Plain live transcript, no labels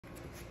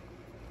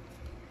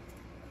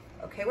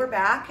Okay, we're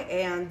back,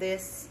 and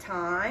this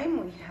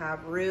time we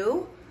have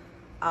Rue,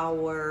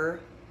 our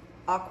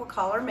aqua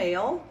collar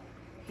male.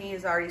 He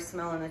is already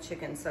smelling the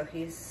chicken, so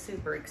he's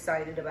super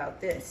excited about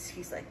this.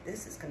 He's like,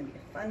 this is gonna be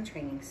a fun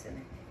training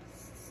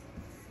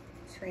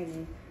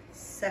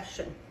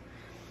session.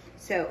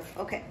 So,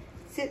 okay,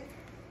 sit.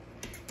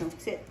 No,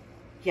 sit.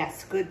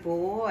 Yes, good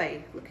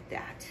boy. Look at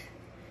that.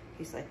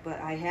 He's like,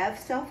 but I have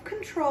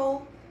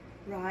self-control,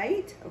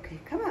 right? Okay,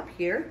 come up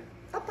here.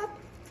 Up, up.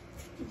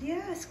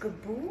 Yes,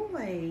 good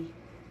boy.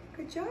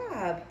 Good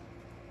job.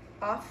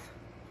 Off.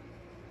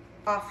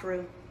 Off,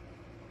 Rue.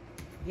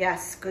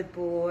 Yes, good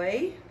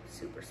boy.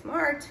 Super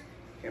smart.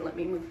 Here, let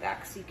me move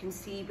back so you can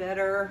see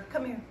better.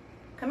 Come here.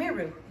 Come here,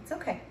 Rue. It's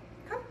okay.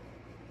 Come.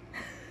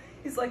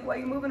 He's like, why are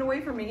you moving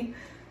away from me?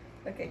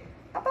 Okay.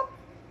 Up, up.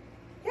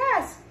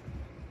 Yes.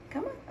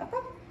 Come on. Up,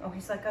 up. Oh,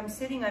 he's like, I'm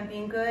sitting. I'm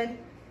being good.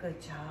 Good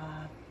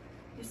job.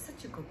 You're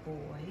such a good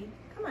boy.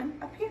 Come on.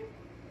 Up here.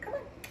 Come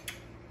on.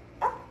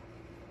 Up.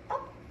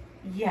 Up.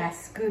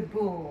 Yes. Good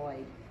boy.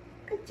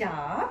 Good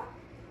job.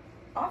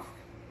 Off.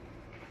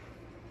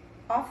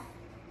 Off.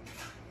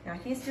 Now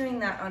he's doing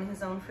that on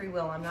his own free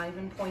will. I'm not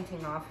even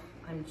pointing off.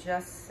 I'm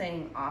just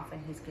saying off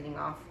and he's getting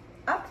off.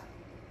 Up,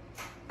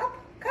 up,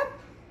 come.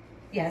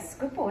 Yes,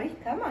 good boy,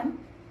 come on.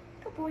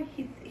 Good boy,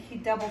 he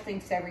double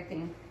thinks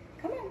everything.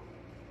 Come on,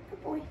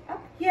 good boy,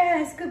 up.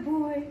 Yes, good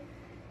boy.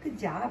 Good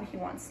job, he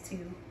wants to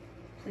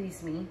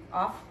please me.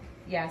 Off,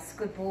 yes,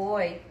 good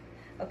boy.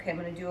 Okay, I'm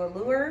gonna do a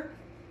lure.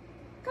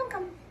 Come,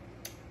 come.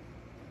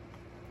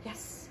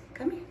 Yes,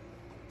 come here,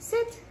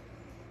 sit.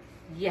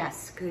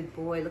 Yes, good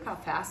boy. Look how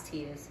fast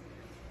he is.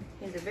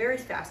 He's a very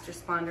fast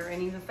responder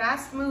and he's a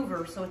fast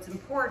mover, so it's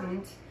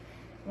important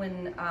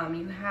when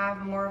you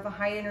have more of a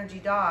high energy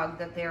dog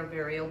that they're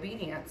very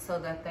obedient so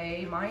that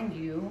they mind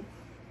you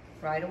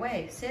right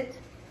away. Sit.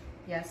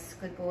 Yes,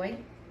 good boy.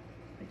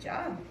 Good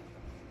job.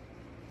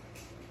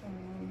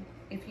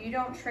 If you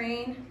don't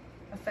train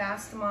a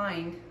fast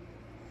mind,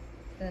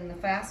 then the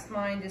fast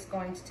mind is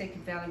going to take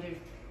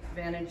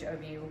advantage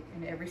of you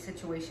in every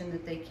situation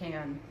that they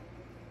can.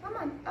 Come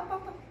on, up,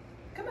 up, up,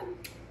 come on,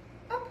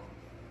 up.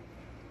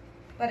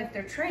 But if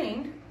they're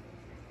trained,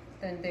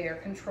 then they are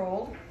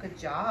controlled. Good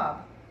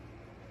job.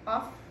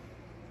 Off,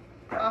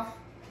 off.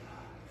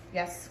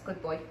 Yes,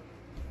 good boy.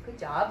 Good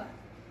job.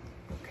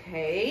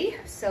 Okay,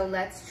 so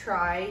let's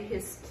try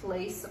his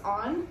place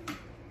on.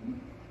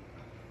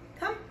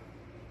 Come,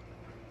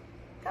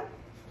 come,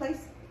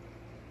 place.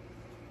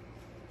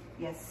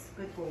 Yes,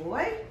 good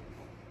boy.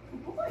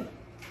 Good boy.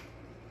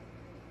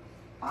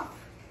 Off.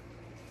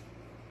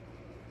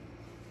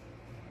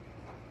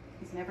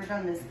 He's never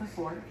done this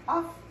before.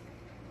 Off.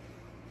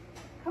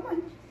 Come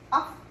on.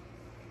 Off.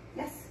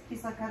 Yes.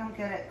 He's like, I don't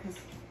get it, because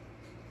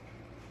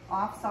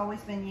off's always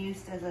been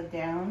used as a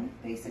down,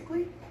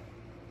 basically,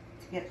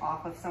 to get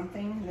off of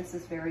something. This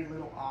is very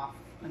little off.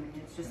 I mean,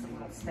 it's just a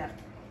little step.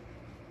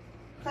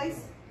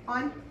 Place.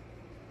 On.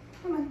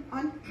 Come on.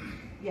 On.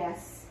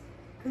 Yes.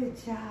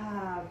 Good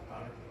job.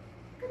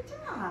 Good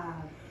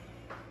job.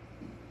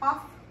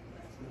 Off.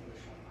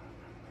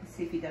 Let's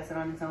see if he does it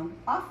on his own.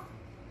 Off.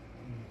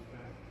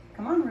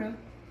 Come on, Rue.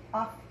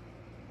 Off.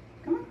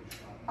 Come on.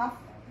 Off.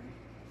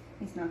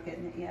 He's not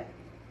getting it yet.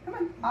 Come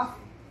on. Off.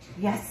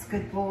 Yes,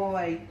 good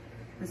boy.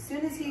 As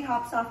soon as he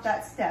hops off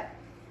that step,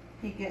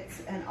 he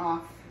gets an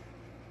off.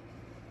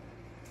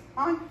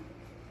 On.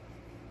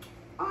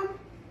 On.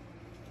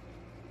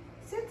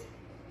 Sit.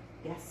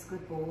 Yes,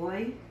 good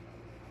boy.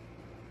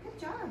 Good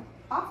job.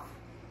 Off.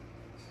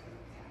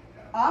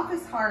 Off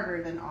is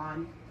harder than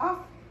on. Off.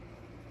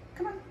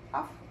 Come on.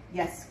 Off.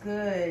 Yes,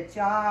 good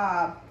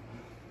job.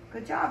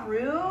 Good job,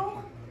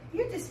 Rue.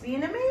 You're just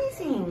being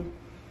amazing.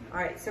 All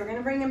right, so we're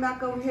gonna bring him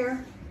back over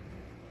here.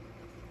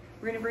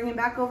 We're gonna bring him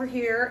back over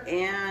here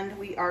and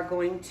we are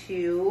going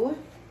to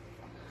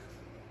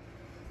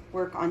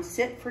work on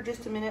sit for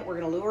just a minute. We're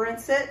gonna lure and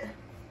sit.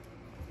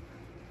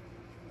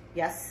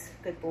 Yes,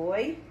 good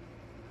boy.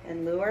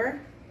 And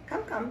lure,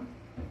 come, come.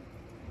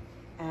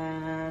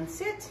 And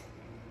sit.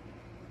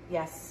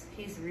 Yes,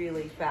 he's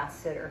really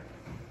fast sitter.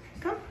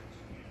 Come,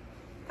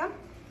 come,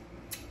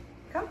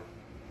 come.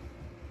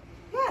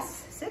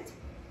 Yes, sit.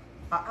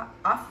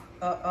 Off,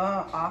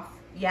 off.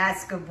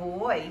 Yes, good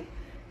boy.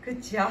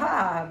 Good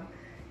job.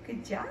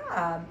 Good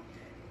job.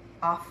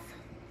 Off.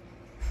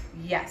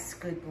 Yes,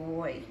 good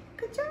boy.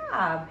 Good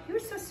job. You were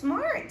so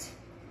smart.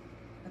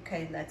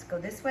 Okay, let's go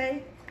this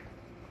way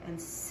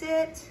and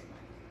sit.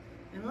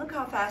 And look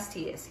how fast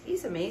he is.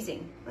 He's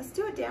amazing. Let's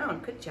do it down.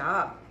 Good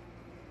job.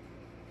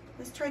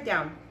 Let's try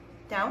down.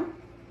 Down.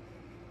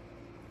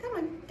 Come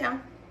on,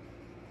 down.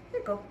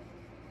 There you go.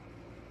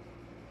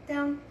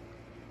 Down.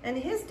 And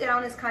his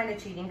down is kind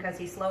of cheating because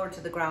he's slower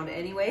to the ground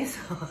anyway.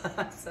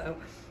 So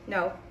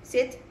no,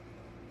 sit.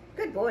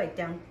 Good boy,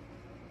 down.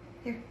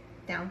 Here,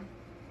 down.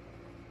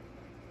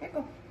 Here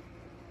you go.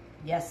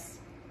 Yes,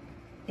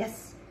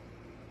 yes.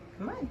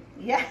 Come on,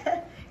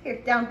 yeah.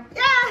 Here, down.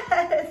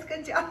 Yes,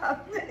 good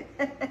job.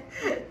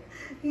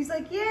 He's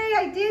like, yay,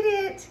 I did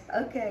it.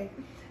 Okay,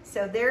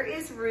 So there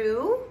is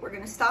Rue. We're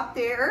gonna stop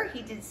there.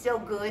 He did so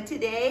good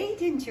today,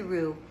 didn't you,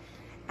 Rue?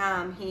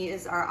 He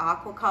is our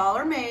aqua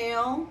collar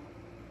male.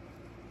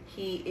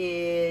 He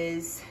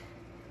is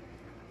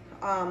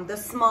the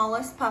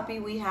smallest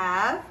puppy we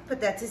have, but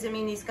that doesn't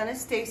mean he's gonna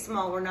stay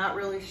small. We're not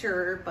really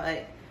sure,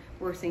 but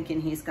we're thinking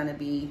he's gonna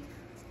be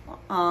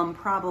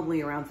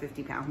probably around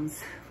 50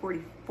 pounds,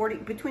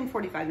 between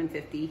 45 and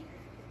 50.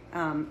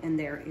 And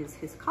there is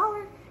his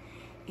collar.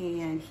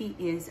 And he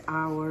is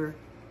our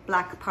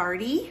black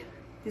party.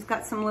 He's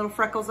got some little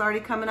freckles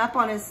already coming up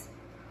on his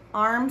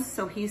arms,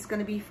 so he's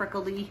gonna be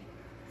freckly.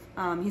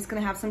 He's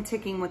gonna have some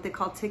ticking, what they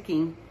call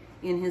ticking,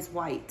 in his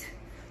white.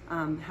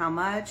 How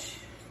much?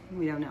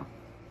 We don't know.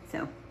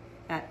 So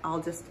that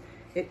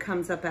it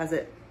comes up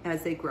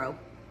as they grow.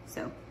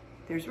 So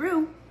there's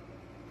Rue.